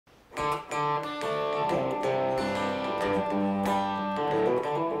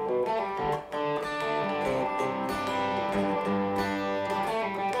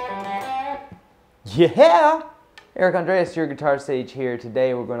Yeah! Eric Andreas, your guitar sage here.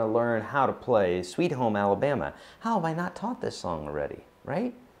 Today we're going to learn how to play Sweet Home Alabama. How have I not taught this song already,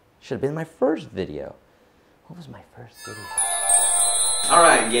 right? Should have been my first video. What was my first video?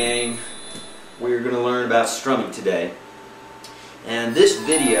 Alright gang, we're going to learn about strumming today. And this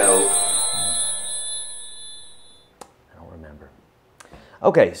video, I don't remember.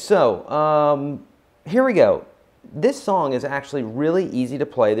 Okay, so here we go. This song is actually really easy to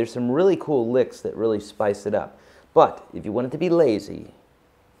play. There's some really cool licks that really spice it up. But if you want it to be lazy,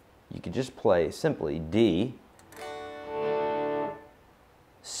 you could just play simply D,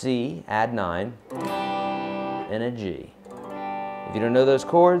 C, add 9, and a G. If you don't know those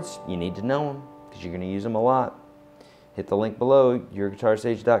chords, you need to know them because you're going to use them a lot. Hit the link below,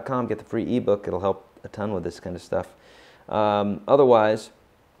 YourGuitarSage.com, get the free ebook. It'll help a ton with this kind of stuff. Otherwise,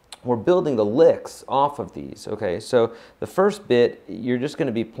 we're building the licks off of these, okay? So the first bit, you're just going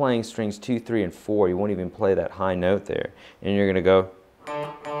to be playing strings 2, 3, and 4. You won't even play that high note there. And you're going to go.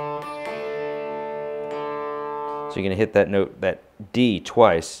 So you're going to hit that note, that D,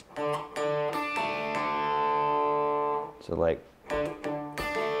 twice. So like,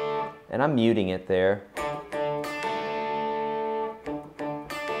 and I'm muting it there.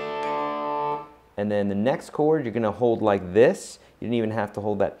 And then the next chord, you're going to hold like this. You didn't even have to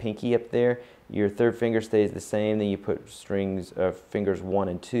hold that pinky up there. Your third finger stays the same. Then you put strings, fingers 1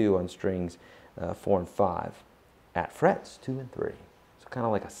 and 2 on strings 4 and 5 at frets 2 and 3. So kind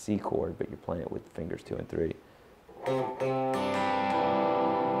of like a C chord, but you're playing it with fingers 2 and 3.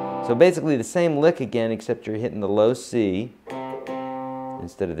 So basically the same lick again, except you're hitting the low C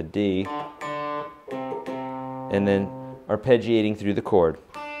instead of the D, and then arpeggiating through the chord.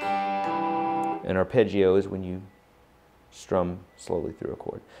 And arpeggio is when you strum slowly through a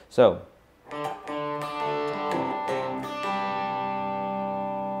chord. So,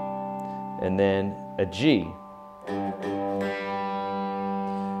 and then a G.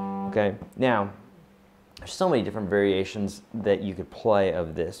 Okay, now, there's so many different variations that you could play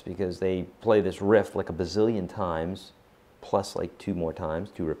of this because they play this riff like a bazillion times, plus like 2 more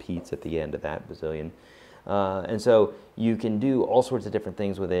times, 2 repeats at the end of that bazillion. And so you can do all sorts of different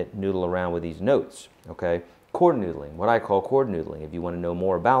things with it, noodle around with these notes, okay? Chord noodling, what I call chord noodling. If you want to know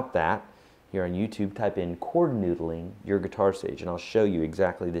more about that, here on YouTube, type in chord noodling, your guitar sage, and I'll show you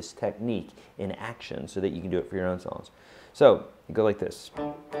exactly this technique in action so that you can do it for your own songs. So, you go like this.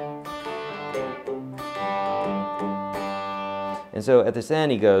 And so at this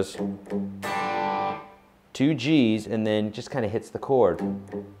end he goes 2 G's and then just kind of hits the chord.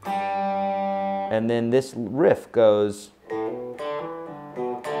 And then this riff goes.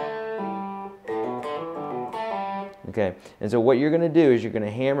 Okay, and so what you're going to do is you're going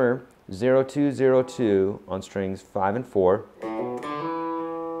to hammer 0, 2, 0, 2 on strings 5 and 4.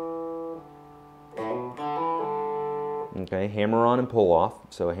 Okay, hammer on and pull off.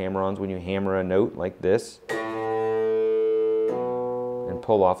 So a hammer on is when you hammer a note like this. And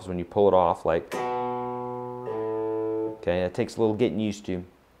pull off is when you pull it off like. Okay, it takes a little getting used to.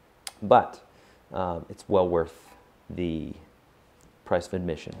 But it's well worth the price of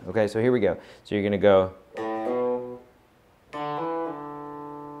admission. Okay, so here we go. So you're going to go.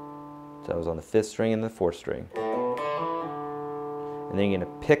 So I was on the 5th string and the 4th string. And then you're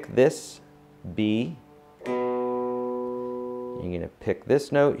going to pick this B. You're going to pick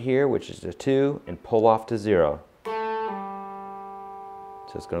this note here, which is a 2, and pull off to 0. So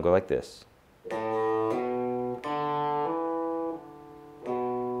it's going to go like this.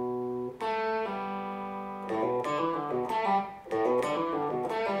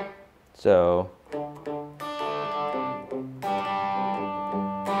 So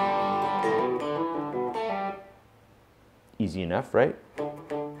easy enough, right?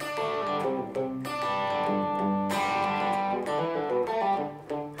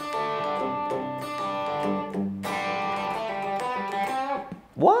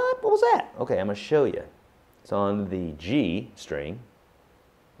 What? What was that? Okay, I'm going to show you. It's on the G string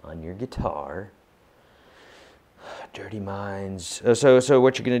on your guitar. Dirty minds. So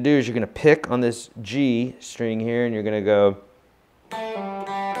what you're going to do is you're going to pick on this G string here and you're going to go.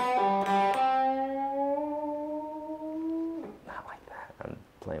 Not like that. I'm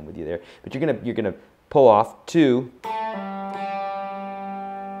playing with you there. But you're gonna pull off 2,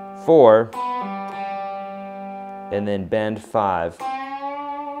 4, and then bend 5.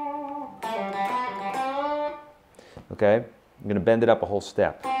 Okay? I'm going to bend it up a whole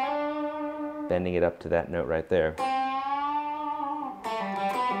step. Bending it up to that note right there.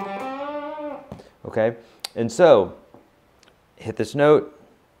 Okay? And so, hit this note.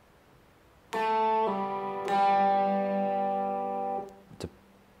 To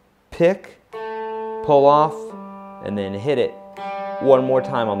pick, pull off, and then hit it one more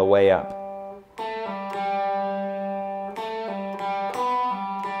time on the way up.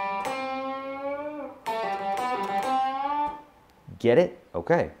 Get it?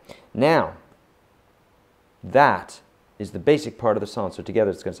 Okay. Now, that is the basic part of the song. So together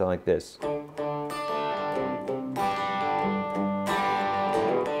it's going to sound like this.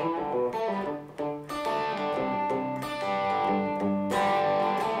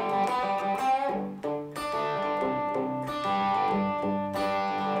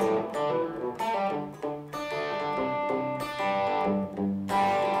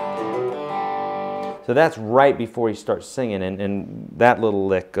 So that's right before he starts singing, and that little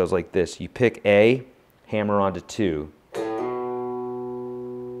lick goes like this. You pick A, hammer onto 2,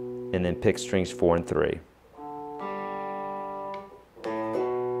 and then pick strings 4 and 3.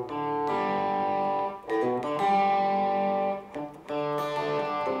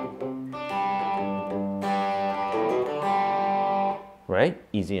 Right?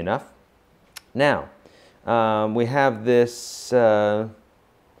 Easy enough. Now, we have this...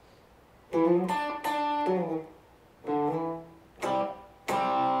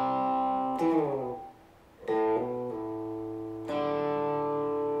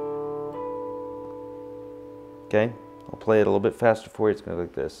 Okay, I'll play it a little bit faster for you. It's going to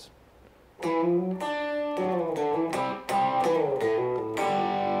look like this.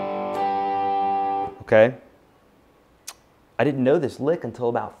 Okay. I didn't know this lick until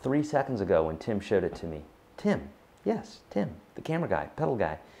about 3 seconds ago when Tim showed it to me. Tim, yes, Tim, the camera guy, pedal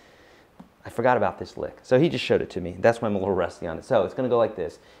guy. I forgot about this lick. So he just showed it to me. That's why I'm a little rusty on it. So it's going to go like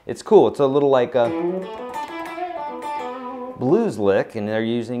this. It's cool. It's a little like a blues lick, and they're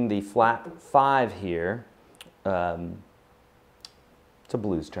using the flat 5 here. It's a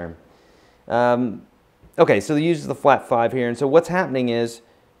blues term. Okay, so he uses the flat 5 here, and so what's happening is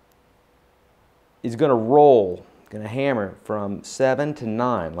he's going to roll, going to hammer from 7 to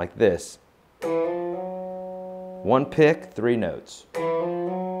 9 like this. 1 pick, 3 notes.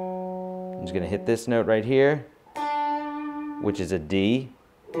 I'm just going to hit this note right here, which is a D.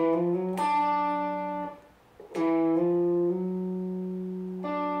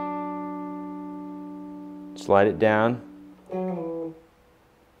 Slide it down.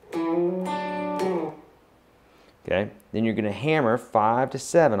 Okay, then you're going to hammer 5 to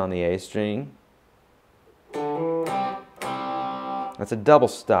 7 on the A string. That's a double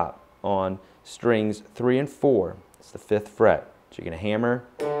stop on strings 3 and 4. It's the 5th fret. So you're going to hammer.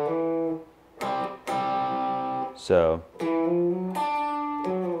 So.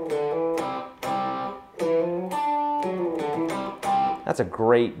 That's a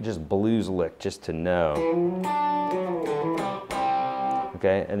great just blues lick just to know.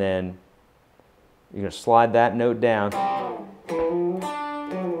 Okay, and then you're going to slide that note down.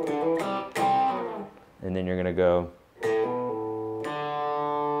 And then you're going to go,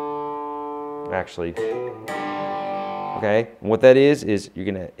 actually, okay, and what that is you're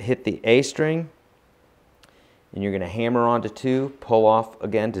going to hit the A string, and you're going to hammer onto 2, pull off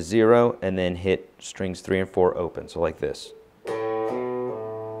again to 0, and then hit strings 3 and 4 open, so like this.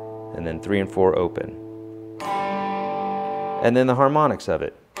 And then 3 and 4 open. And then the harmonics of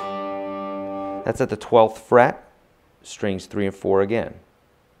it. That's at the 12th fret, strings 3 and 4 again.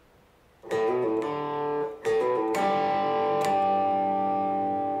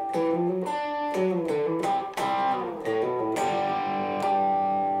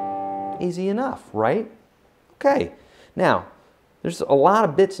 Easy enough, right? Okay. Now, there's a lot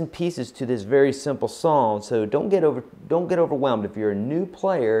of bits and pieces to this very simple song, so don't get overwhelmed. If you're a new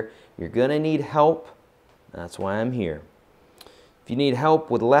player, you're going to need help. That's why I'm here. If you need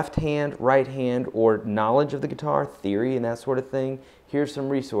help with left hand, right hand, or knowledge of the guitar, theory, and that sort of thing, here's some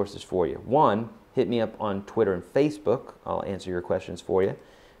resources for you. 1, hit me up on Twitter and Facebook. I'll answer your questions for you.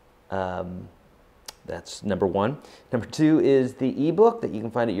 That's number 1. Number 2 is the ebook that you can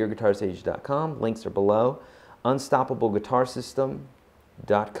find at YourGuitarSage.com. Links are below.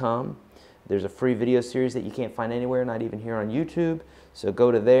 UnstoppableGuitarSystem.com. There's a free video series that you can't find anywhere, not even here on YouTube. So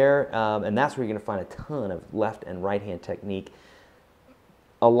go to there, and that's where you're going to find a ton of left and right hand technique,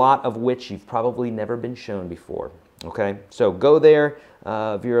 a lot of which you've probably never been shown before. Okay, so go there.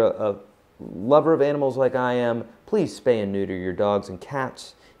 If you're a lover of animals like I am, please spay and neuter your dogs and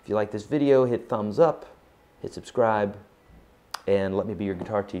cats. If you like this video, hit thumbs up, hit subscribe, and let me be your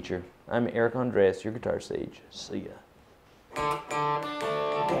guitar teacher. I'm Eric Andreas, your Guitar Sage. See ya.